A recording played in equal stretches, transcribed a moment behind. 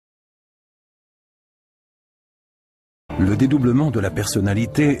Le dédoublement de la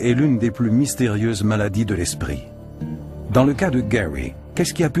personnalité est l'une des plus mystérieuses maladies de l'esprit. Dans le cas de Gary,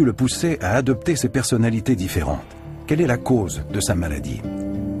 qu'est-ce qui a pu le pousser à adopter ces personnalités différentes? Quelle est la cause de sa maladie?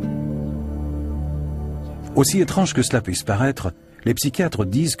 Aussi étrange que cela puisse paraître, les psychiatres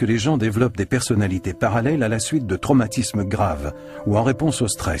disent que les gens développent des personnalités parallèles à la suite de traumatismes graves ou en réponse au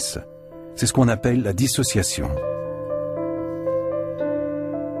stress. C'est ce qu'on appelle la dissociation.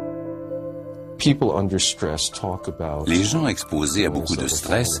 Les gens exposés à beaucoup de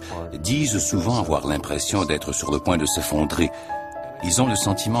stress disent souvent avoir l'impression d'être sur le point de s'effondrer. Ils ont le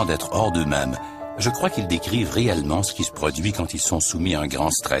sentiment d'être hors d'eux-mêmes. Je crois qu'ils décrivent réellement ce qui se produit quand ils sont soumis à un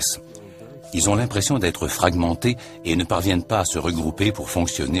grand stress. Ils ont l'impression d'être fragmentés et ne parviennent pas à se regrouper pour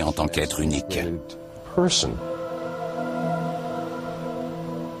fonctionner en tant qu'être unique.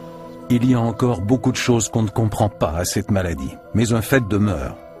 Il y a encore beaucoup de choses qu'on ne comprend pas à cette maladie, mais un fait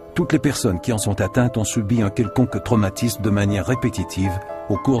demeure. Toutes les personnes qui en sont atteintes ont subi un quelconque traumatisme de manière répétitive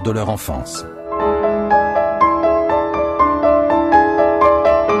au cours de leur enfance.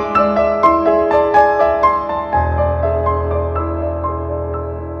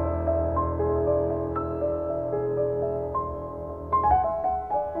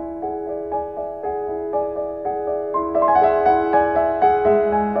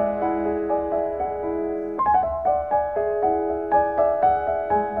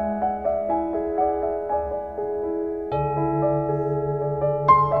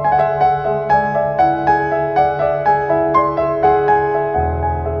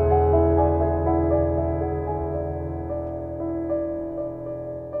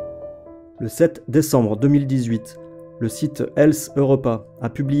 Le 7 décembre 2018, le site Health Europa a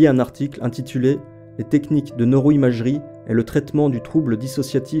publié un article intitulé « Les techniques de neuroimagerie et le traitement du trouble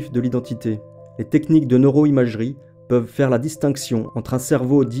dissociatif de l'identité ». Les techniques de neuroimagerie peuvent faire la distinction entre un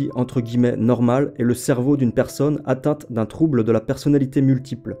cerveau dit entre guillemets normal et le cerveau d'une personne atteinte d'un trouble de la personnalité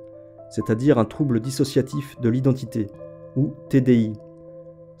multiple, c'est-à-dire un trouble dissociatif de l'identité, ou TDI.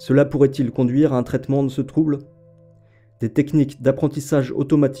 Cela pourrait-il conduire à un traitement de ce trouble ? Des techniques d'apprentissage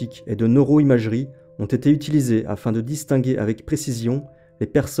automatique et de neuroimagerie ont été utilisées afin de distinguer avec précision les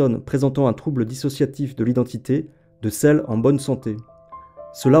personnes présentant un trouble dissociatif de l'identité de celles en bonne santé.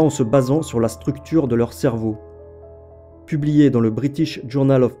 Cela en se basant sur la structure de leur cerveau. Publiées dans le British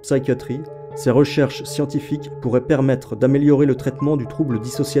Journal of Psychiatry, ces recherches scientifiques pourraient permettre d'améliorer le traitement du trouble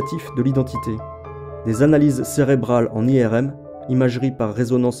dissociatif de l'identité. Des analyses cérébrales en IRM, imagerie par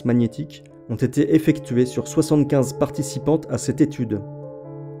résonance magnétique, ont été effectuées sur 75 participantes à cette étude.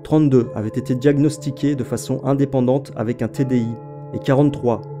 32 avaient été diagnostiquées de façon indépendante avec un TDI et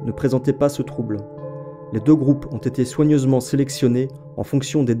 43 ne présentaient pas ce trouble. Les deux groupes ont été soigneusement sélectionnés en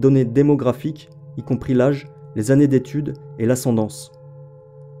fonction des données démographiques, y compris l'âge, les années d'études et l'ascendance.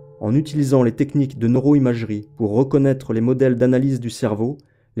 En utilisant les techniques de neuroimagerie pour reconnaître les modèles d'analyse du cerveau,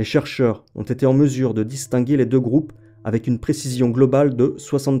 les chercheurs ont été en mesure de distinguer les deux groupes avec une précision globale de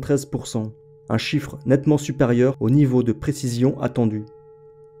 73%, un chiffre nettement supérieur au niveau de précision attendu.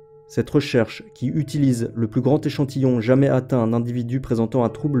 Cette recherche, qui utilise le plus grand échantillon jamais atteint d'individus présentant un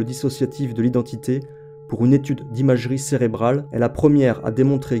trouble dissociatif de l'identité pour une étude d'imagerie cérébrale, est la première à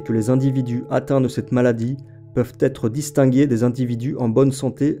démontrer que les individus atteints de cette maladie peuvent être distingués des individus en bonne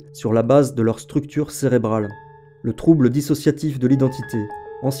santé sur la base de leur structure cérébrale. Le trouble dissociatif de l'identité,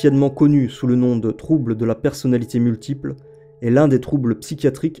 anciennement connu sous le nom de trouble de la personnalité multiple, est l'un des troubles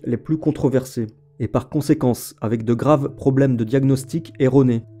psychiatriques les plus controversés, et par conséquence avec de graves problèmes de diagnostic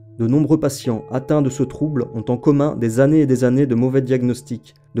erronés. De nombreux patients atteints de ce trouble ont en commun des années et des années de mauvais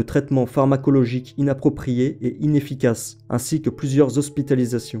diagnostics, de traitements pharmacologiques inappropriés et inefficaces, ainsi que plusieurs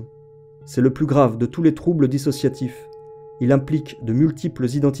hospitalisations. C'est le plus grave de tous les troubles dissociatifs. Il implique de multiples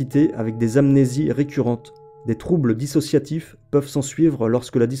identités avec des amnésies récurrentes. Des troubles dissociatifs peuvent s'ensuivre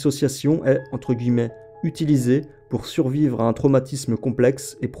lorsque la dissociation est, entre guillemets, utilisée pour survivre à un traumatisme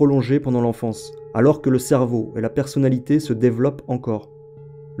complexe et prolongé pendant l'enfance, alors que le cerveau et la personnalité se développent encore.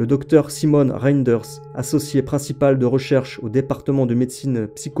 Le docteur Simon Reinders, associé principal de recherche au département de médecine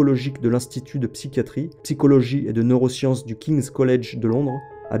psychologique de l'Institut de psychiatrie, psychologie et de neurosciences du King's College de Londres,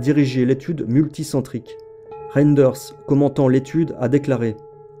 a dirigé l'étude multicentrique. Reinders, commentant l'étude, a déclaré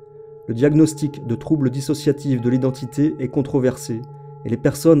 « Le diagnostic de troubles dissociatifs de l'identité est controversé et les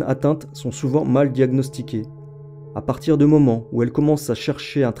personnes atteintes sont souvent mal diagnostiquées. À partir du moment où elles commencent à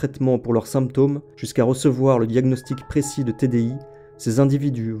chercher un traitement pour leurs symptômes jusqu'à recevoir le diagnostic précis de TDI, ces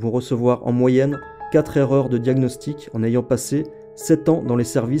individus vont recevoir en moyenne 4 erreurs de diagnostic en ayant passé 7 ans dans les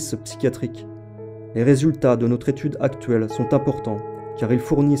services psychiatriques. Les résultats de notre étude actuelle sont importants, car ils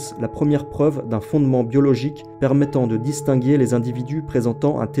fournissent la première preuve d'un fondement biologique permettant de distinguer les individus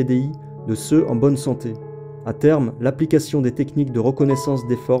présentant un TDI de ceux en bonne santé. À terme, l'application des techniques de reconnaissance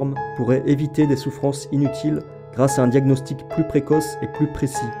des formes pourrait éviter des souffrances inutiles grâce à un diagnostic plus précoce et plus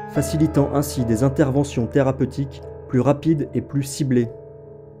précis, facilitant ainsi des interventions thérapeutiques plus rapides et plus ciblées.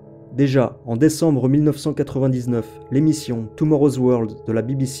 Déjà, en décembre 1999, l'émission Tomorrow's World de la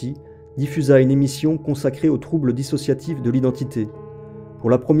BBC diffusa une émission consacrée aux troubles dissociatifs de l'identité. Pour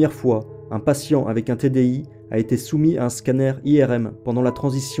la première fois, un patient avec un TDI a été soumis à un scanner IRM pendant la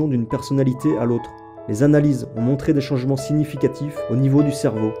transition d'une personnalité à l'autre. Les analyses ont montré des changements significatifs au niveau du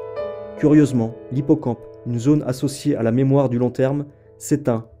cerveau. Curieusement, l'hippocampe, une zone associée à la mémoire du long terme,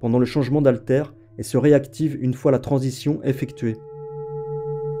 s'éteint pendant le changement d'alter et se réactive une fois la transition effectuée.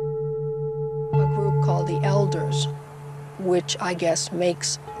 A group called the elders, which I guess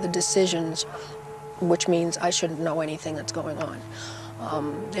makes the decisions, which means I shouldn't know anything that's going on.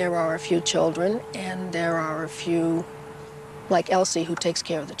 There are a few children, and there are a few, like Elsie, who takes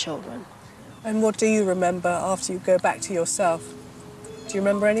care of the children. And what do you remember after you go back to yourself? Do you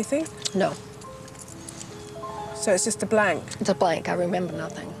remember anything? No, So it's just a blank? it's a blank. I remember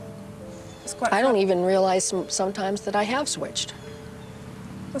nothing. It's quite I don't even realize sometimes that I have switched.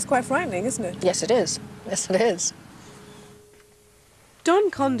 That's quite frightening, isn't it? Yes, it is. Yes, it is. Don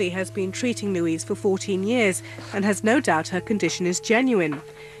Condy has been treating Louise for 14 years and has no doubt her condition is genuine.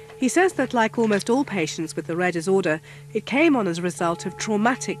 He says that, like almost all patients with the rare disorder, it came on as a result of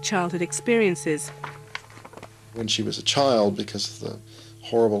traumatic childhood experiences. When she was a child, because of the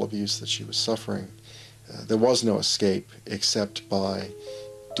horrible abuse that she was suffering, there was no escape except by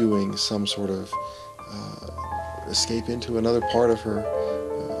doing some sort of escape into another part of her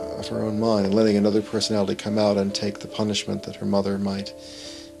own mind and letting another personality come out and take the punishment that her mother might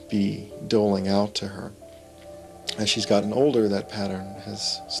be doling out to her. As she's gotten older, that pattern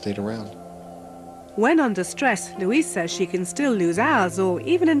has stayed around. When under stress, Louise says she can still lose hours or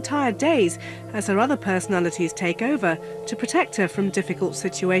even entire days as her other personalities take over to protect her from difficult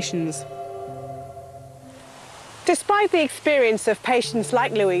situations. Despite the experience of patients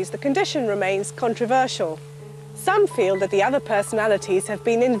like Louise, the condition remains controversial. Some feel that the other personalities have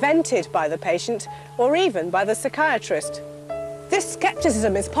been invented by the patient or even by the psychiatrist. This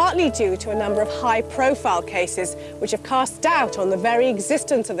skepticism is partly due to a number of high-profile cases which have cast doubt on the very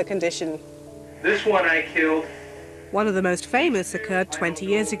existence of the condition. This one I killed. One of the most famous occurred 20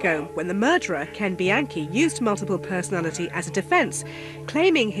 years ago when the murderer, Ken Bianchi, used multiple personality as a defense,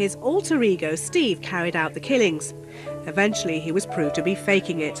 claiming his alter ego, Steve, carried out the killings. Eventually, he was proved to be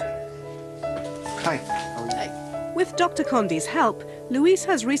faking it. Hi. With Dr. Condy's help, Louise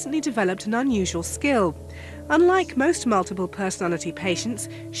has recently developed an unusual skill. Unlike most multiple personality patients,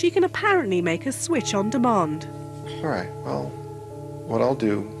 she can apparently make a switch on demand. All right, well, what I'll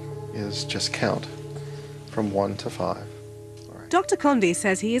do is just count from 1 to 5. All right. Dr. Condy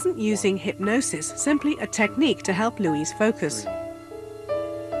says he isn't using hypnosis, simply a technique to help Louise focus.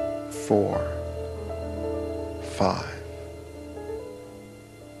 4, 5.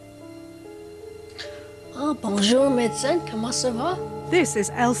 Oh, bonjour, médecin. Comment ça va? This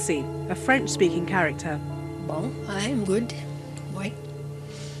is Elsie, a French-speaking character. Bon, I'm good. Oui.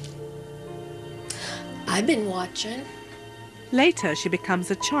 I've been watching. Later, she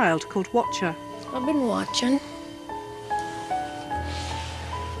becomes a child called Watcher. I've been watching.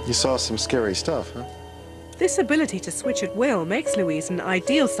 You saw some scary stuff, huh? This ability to switch at will makes Louise an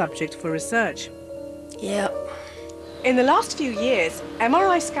ideal subject for research. Yeah. In the last few years,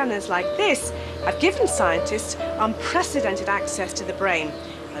 MRI scanners like this have given scientists unprecedented access to the brain,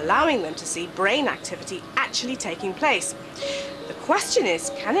 allowing them to see brain activity actually taking place. The question is,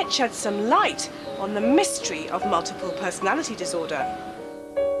 can it shed some light on the mystery of multiple personality disorder?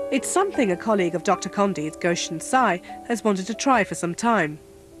 It's something a colleague of Dr. Condy's, Goshen Sai, has wanted to try for some time.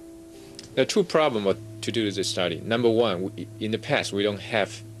 There are two problems to do this study. Number one, in the past, we don't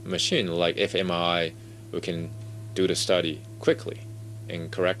have a machine like fMRI who can do the study quickly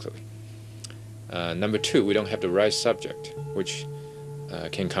and correctly. Number two, we don't have the right subject, which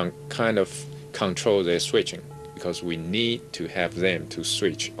can kind of control their switching, because we need to have them to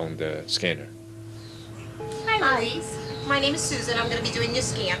switch on the scanner. Hi, Louise. My name is Susan. I'm going to be doing your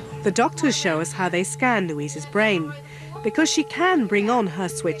scan. The doctors show us how they scan Louise's brain. Because she can bring on her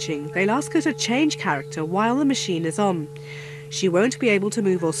switching, they'll ask her to change character while the machine is on. She won't be able to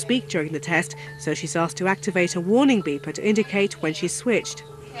move or speak during the test, so she's asked to activate a warning beeper to indicate when she's switched.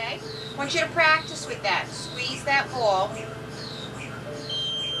 Okay? I want you to practice with that. Squeeze that ball.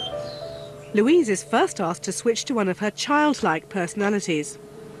 Louise is first asked to switch to one of her childlike personalities.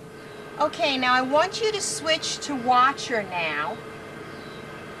 Okay, now I want you to switch to Watcher now.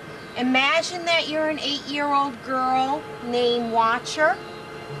 Imagine that you're an 8-year-old girl named Watcher.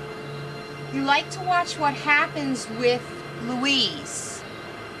 You like to watch what happens with Louise.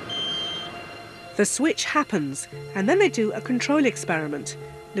 The switch happens, and then they do a control experiment.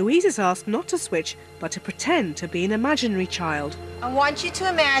 Louise is asked not to switch, but to pretend to be an imaginary child. I want you to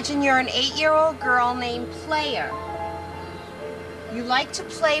imagine you're an 8-year-old girl named Player. You like to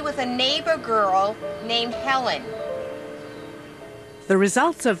play with a neighbor girl named Helen. The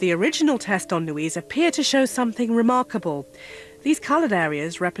results of the original test on Louise appear to show something remarkable. These coloured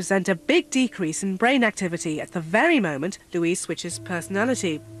areas represent a big decrease in brain activity at the very moment Louise switches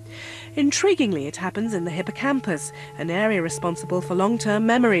personality. Intriguingly, it happens in the hippocampus, an area responsible for long-term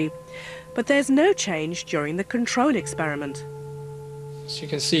memory. But there's no change during the control experiment. So you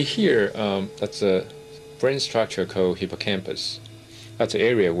can see here, that's a brain structure called hippocampus. That's the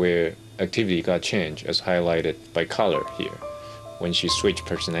area where activity got changed, as highlighted by color here, when she switched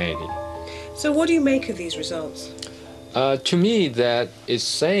personality. So what do you make of these results? To me, that is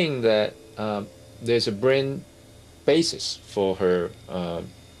saying that there's a brain basis for her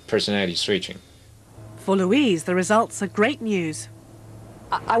personality switching. For Louise, the results are great news.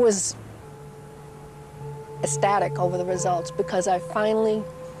 I was ecstatic over the results because there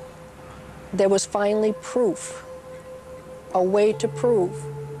was finally proof, a way to prove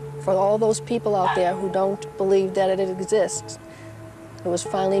for all those people out there who don't believe that it exists. There was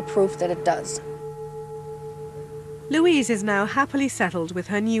finally proof that it does. Louise is now happily settled with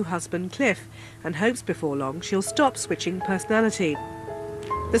her new husband Cliff and hopes before long she'll stop switching personality.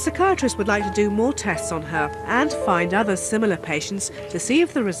 The psychiatrist would like to do more tests on her and find other similar patients to see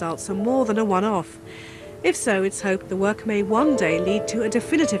if the results are more than a one-off. If so, it's hoped the work may one day lead to a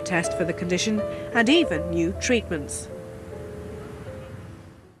definitive test for the condition and even new treatments.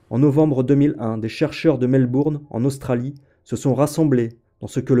 En novembre 2001, des chercheurs de Melbourne, en Australie, se sont rassemblés dans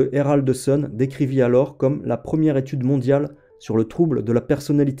ce que le Herald Sun décrivit alors comme la première étude mondiale sur le trouble de la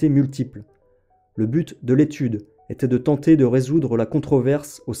personnalité multiple. Le but de l'étude était de tenter de résoudre la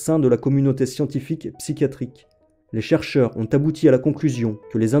controverse au sein de la communauté scientifique psychiatrique. Les chercheurs ont abouti à la conclusion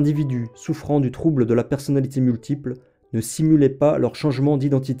que les individus souffrant du trouble de la personnalité multiple ne simulaient pas leur changement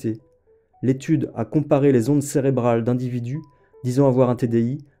d'identité. L'étude a comparé les ondes cérébrales d'individus disant avoir un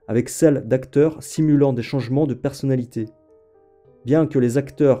TDI avec celles d'acteurs simulant des changements de personnalité. Bien que les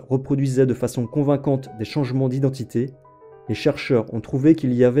acteurs reproduisaient de façon convaincante des changements d'identité, les chercheurs ont trouvé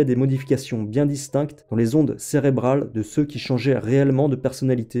qu'il y avait des modifications bien distinctes dans les ondes cérébrales de ceux qui changeaient réellement de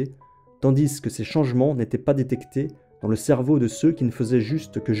personnalité, tandis que ces changements n'étaient pas détectés dans le cerveau de ceux qui ne faisaient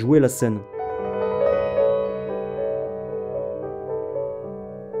juste que jouer la scène.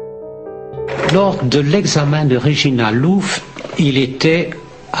 Lors de l'examen de Regina Louf, il était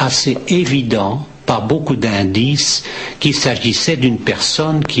assez évident, par beaucoup d'indices, qu'il s'agissait d'une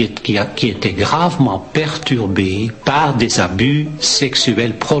personne qui était gravement perturbée par des abus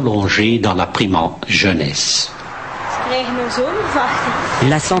sexuels prolongés dans la prime jeunesse.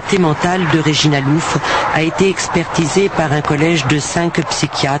 La santé mentale de Regina Louf a été expertisée par un collège de 5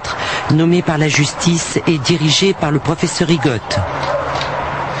 psychiatres nommés par la justice et dirigé par le professeur Higotte.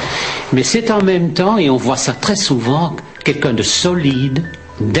 Mais c'est en même temps, et on voit ça très souvent, quelqu'un de solide,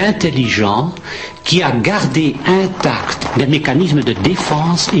 d'intelligent, qui a gardé intact des mécanismes de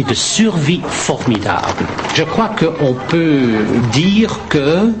défense et de survie formidables. Je crois qu'on peut dire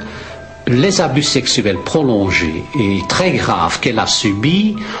que les abus sexuels prolongés et très graves qu'elle a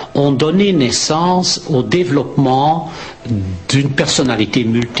subis ont donné naissance au développement d'une personnalité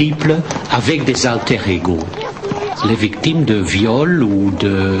multiple avec des alter-ego. Les victimes de viol ou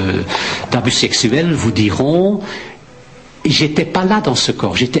d'abus sexuels vous diront: j'étais pas là dans ce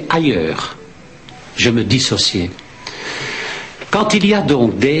corps, j'étais ailleurs. Je me dissociais. Quand il y a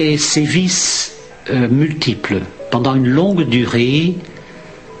donc des sévices multiples pendant une longue durée,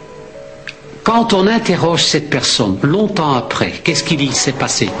 quand on interroge cette personne longtemps après, qu'est-ce qu'il s'est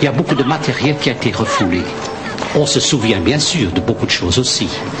passé? Il y a beaucoup de matériel qui a été refoulé. On se souvient bien sûr de beaucoup de choses aussi.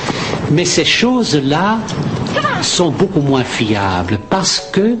 Mais ces choses-là sont beaucoup moins fiables parce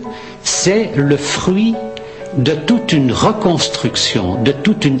que c'est le fruit de toute une reconstruction, de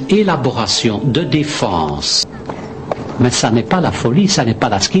toute une élaboration de défense. Mais ça n'est pas la folie, ça n'est pas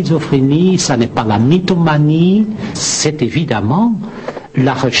la schizophrénie, ça n'est pas la mythomanie, c'est évidemment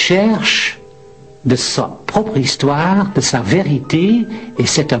la recherche de sa propre histoire, de sa vérité, et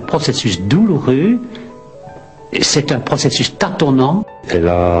c'est un processus douloureux, c'est un processus tâtonnant. Elle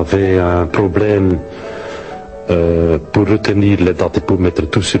avait un problème pour retenir les dates et pour mettre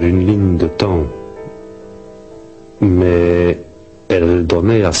tout sur une ligne de temps. Mais elle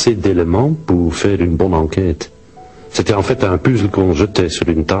donnait assez d'éléments pour faire une bonne enquête. C'était en fait un puzzle qu'on jetait sur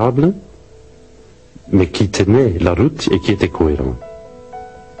une table, mais qui tenait la route et qui était cohérent.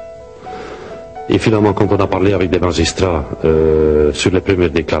 Et finalement, quand on a parlé avec des magistrats sur les premières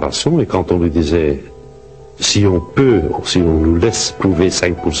déclarations, et quand on lui disait si on peut, si on nous laisse prouver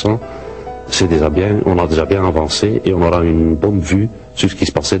 5%, c'est déjà bien, on a déjà bien avancé et on aura une bonne vue sur ce qui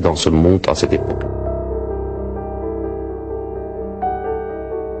se passait dans ce monde à cette époque.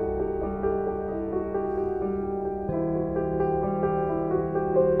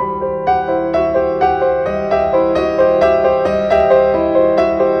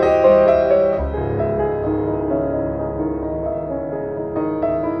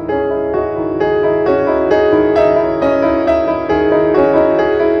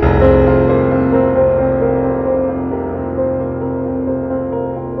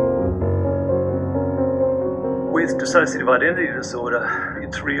 With dissociative identity disorder,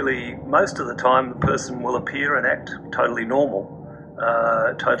 it's really, most of the time the person will appear and act totally normal,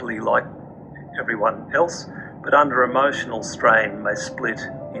 totally like everyone else, but under emotional strain may split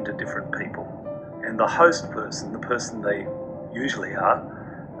into different people. And the host person, the person they usually are,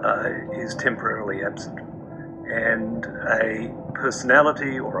 is temporarily absent. And a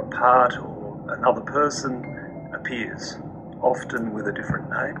personality or a part or another person appears, often with a different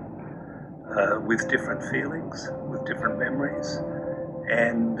name. With different feelings, with different memories,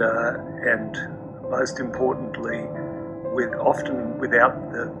 and most importantly, often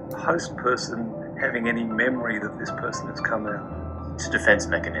without the host person having any memory that this person has come out. It's a defense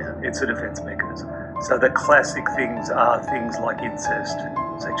mechanism. It's a defense mechanism. So the classic things are things like incest,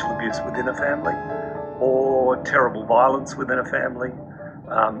 sexual abuse within a family, or terrible violence within a family,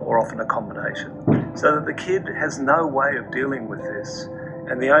 or often a combination. So that the kid has no way of dealing with this.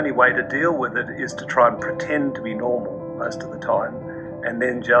 And the only way to deal with it is to try and pretend to be normal most of the time, and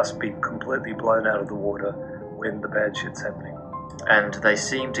then just be completely blown out of the water when the bad shit's happening. And they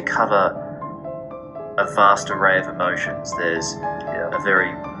seem to cover a vast array of emotions. There's a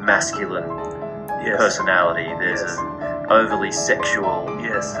very masculine personality. There's an overly sexual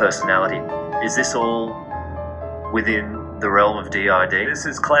personality. Is this all within the realm of DID? This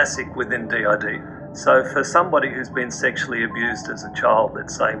is classic within DID. So for somebody who's been sexually abused as a child,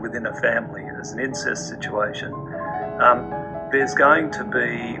 let's say within a family, as an incest situation, there's going to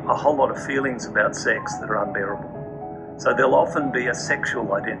be a whole lot of feelings about sex that are unbearable. So there'll often be a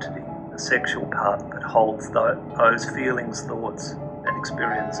sexual identity, a sexual part that holds those feelings, thoughts and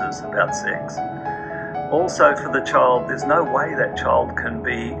experiences about sex. Also for the child, there's no way that child can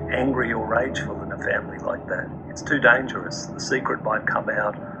be angry or rageful in a family like that. It's too dangerous. The secret might come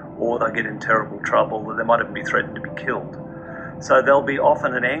out, or they'll get in terrible trouble, or they might even be threatened to be killed. So there'll be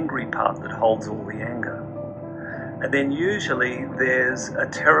often an angry part that holds all the anger. And then usually there's a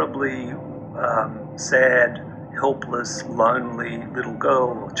terribly sad, helpless, lonely little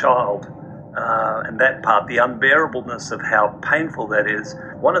girl or child, and that part, the unbearableness of how painful that is.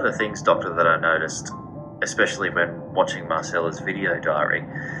 One of the things, Doctor, that I noticed, especially when watching Marcella's video diary,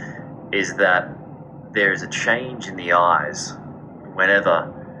 is that there is a change in the eyes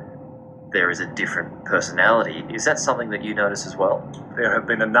whenever there is a different personality. Is that something that you notice as well? There have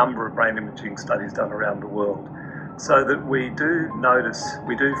been a number of brain imaging studies done around the world, so that we do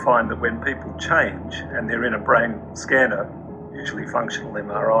find that when people change and they're in a brain scanner, usually functional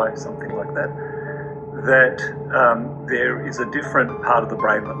MRI, something like that, that there is a different part of the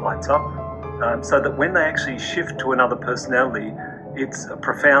brain that lights up, so that when they actually shift to another personality, it's a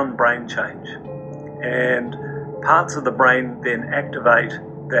profound brain change. And parts of the brain then activate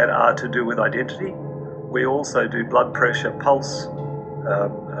that are to do with identity. We also do blood pressure pulse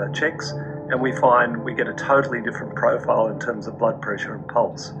checks, and we find we get a totally different profile in terms of blood pressure and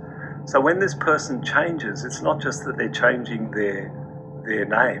pulse. So when this person changes, it's not just that they're changing their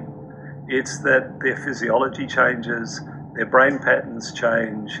name, it's that their physiology changes, their brain patterns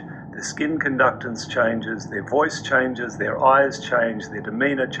change, their skin conductance changes, their voice changes, their eyes change, their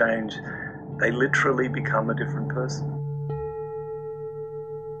demeanor change. They literally become a different person.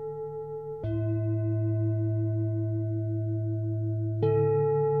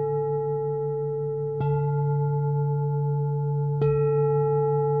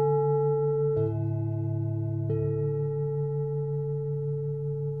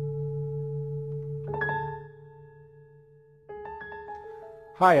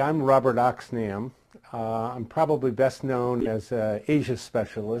 Hi, I'm Robert Oxnam. I'm probably best known as an Asia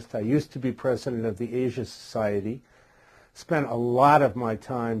specialist. I used to be president of the Asia Society. Spent a lot of my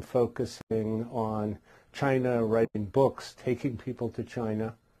time focusing on China, writing books, taking people to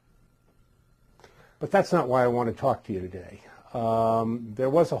China. But that's not why I want to talk to you today. There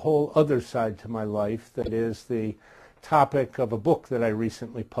was a whole other side to my life that is the topic of a book that I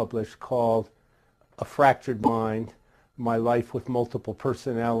recently published called A Fractured Mind, My Life with Multiple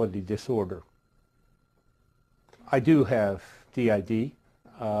Personality Disorder. I do have DID. It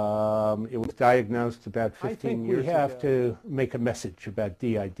was diagnosed about 15 years ago. We have to make a message about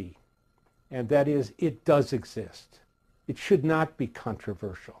DID, and that is it does exist. It should not be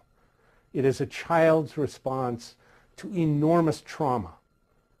controversial. It is a child's response to enormous trauma.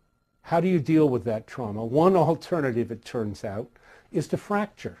 How do you deal with that trauma? One alternative, it turns out, is to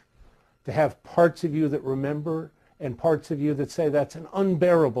fracture, to have parts of you that remember and parts of you that say that's an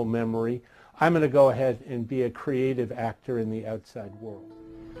unbearable memory. I'm going to go ahead and be a creative actor in the outside world.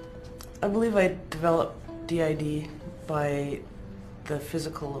 I believe I developed DID by the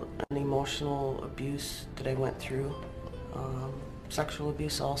physical and emotional abuse that I went through, sexual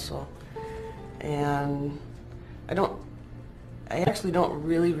abuse also. And I actually don't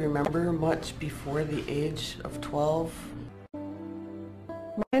really remember much before the age of 12.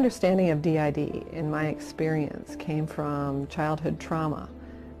 My understanding of DID, in my experience, came from childhood trauma,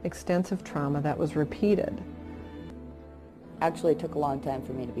 extensive trauma that was repeated. Actually, it took a long time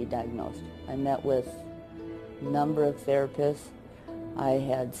for me to be diagnosed. I met with a number of therapists. I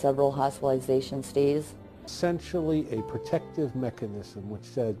had several hospitalization stays. Essentially a protective mechanism which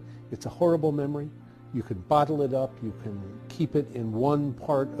said it's a horrible memory, you can bottle it up, you can keep it in one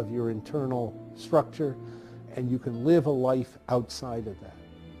part of your internal structure, and you can live a life outside of that.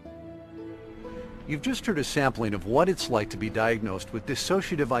 You've just heard a sampling of what it's like to be diagnosed with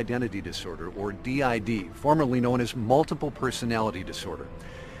dissociative identity disorder, or DID, formerly known as multiple personality disorder.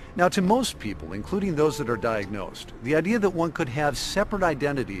 Now, to most people, including those that are diagnosed, the idea that one could have separate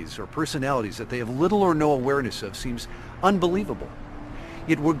identities or personalities that they have little or no awareness of seems unbelievable.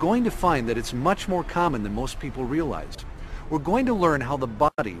 Yet we're going to find that it's much more common than most people realize. We're going to learn how the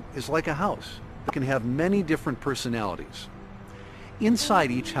body is like a house that can have many different personalities. Inside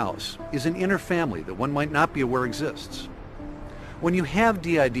each house is an inner family that one might not be aware exists. When you have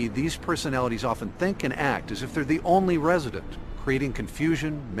DID, these personalities often think and act as if they're the only resident, creating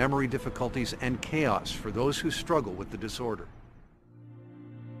confusion, memory difficulties, and chaos for those who struggle with the disorder.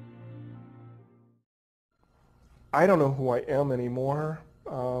 I don't know who I am anymore.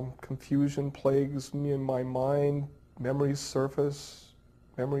 Confusion plagues me in my mind. Memories surface.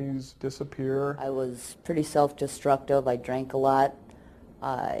 Memories disappear. I was pretty self-destructive. I drank a lot.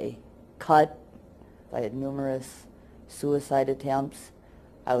 I cut. I had numerous suicide attempts.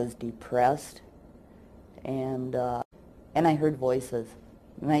 I was depressed. And I heard voices.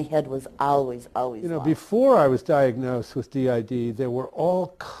 My head was always You know, lost. before I was diagnosed with DID, there were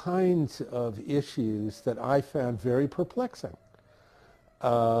all kinds of issues that I found very perplexing.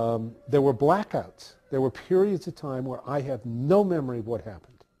 There were blackouts. There were periods of time where I have no memory of what happened.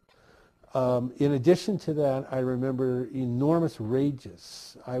 In addition to that, I remember enormous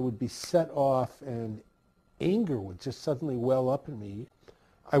rages. I would be set off and anger would just suddenly well up in me.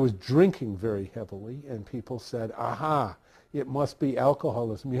 I was drinking very heavily, and people said, aha, it must be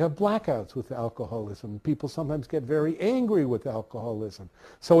alcoholism. You have blackouts with alcoholism. People sometimes get very angry with alcoholism.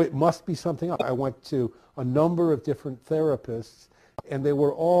 So it must be something else. I went to a number of different therapists, and they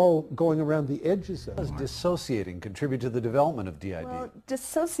were all going around the edges of it. Does dissociating contribute to the development of DID? Well,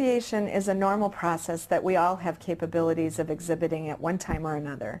 dissociation is a normal process that we all have capabilities of exhibiting at one time or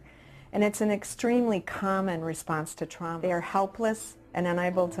another. And it's an extremely common response to trauma. They are helpless and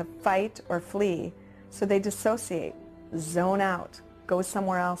unable to fight or flee, so they dissociate, zone out, go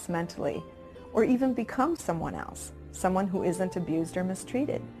somewhere else mentally, or even become someone else, someone who isn't abused or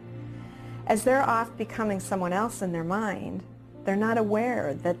mistreated. As they're off becoming someone else in their mind, they're not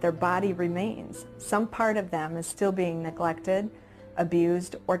aware that their body remains. Some part of them is still being neglected,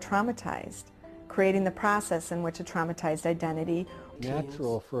 abused, or traumatized, creating the process in which a traumatized identity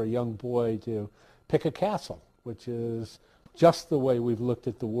natural for a young boy to pick a castle, which is just the way we've looked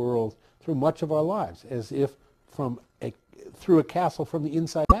at the world through much of our lives, as if through a castle from the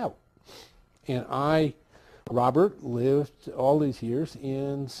inside out. And I, Robert, lived all these years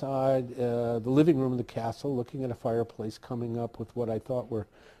inside the living room of the castle, looking at a fireplace, coming up with what I thought were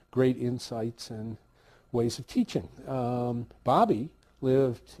great insights and ways of teaching. Bobby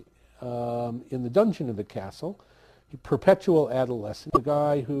lived in the dungeon of the castle, perpetual adolescent, a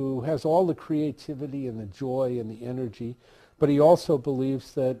guy who has all the creativity and the joy and the energy, but he also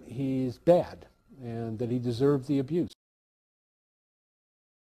believes that he's bad and that he deserved the abuse.